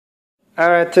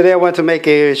Alright, today I want to make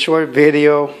a short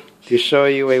video to show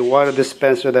you a water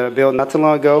dispenser that I built not too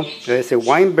long ago. It's a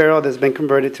wine barrel that's been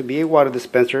converted to be a water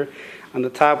dispenser. On the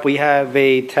top we have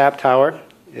a tap tower,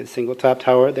 a single tap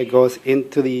tower that goes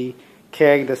into the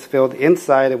keg that's filled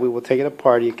inside, and we will take it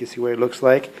apart. You can see what it looks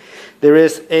like. There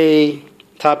is a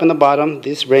top and the bottom.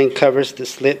 This ring covers the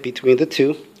slit between the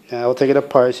two. And I'll take it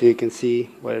apart so you can see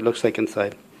what it looks like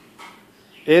inside.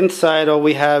 Inside all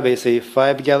we have is a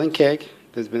 5-gallon keg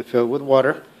that's been filled with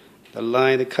water. The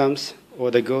line that comes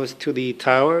or that goes to the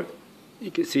tower, you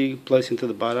can see plugs into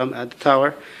the bottom at the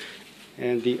tower.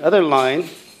 And the other line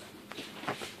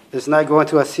is not going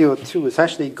to a CO2, it's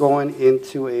actually going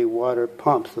into a water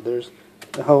pump. So there's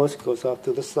the hose, goes off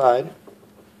to the side.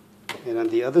 And on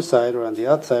the other side, or on the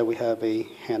outside, we have a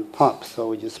hand pump. So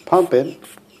we just pump it,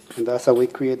 and that's how we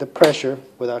create the pressure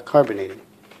without carbonating.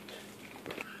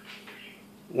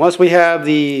 Once we have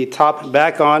the top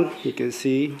back on, you can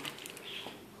see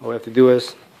all we have to do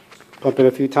is pump it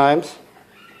a few times,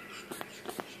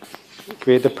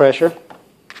 create the pressure,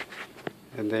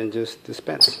 and then just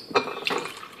dispense.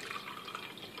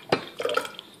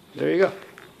 There you go.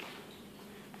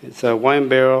 It's a wine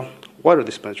barrel water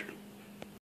dispenser.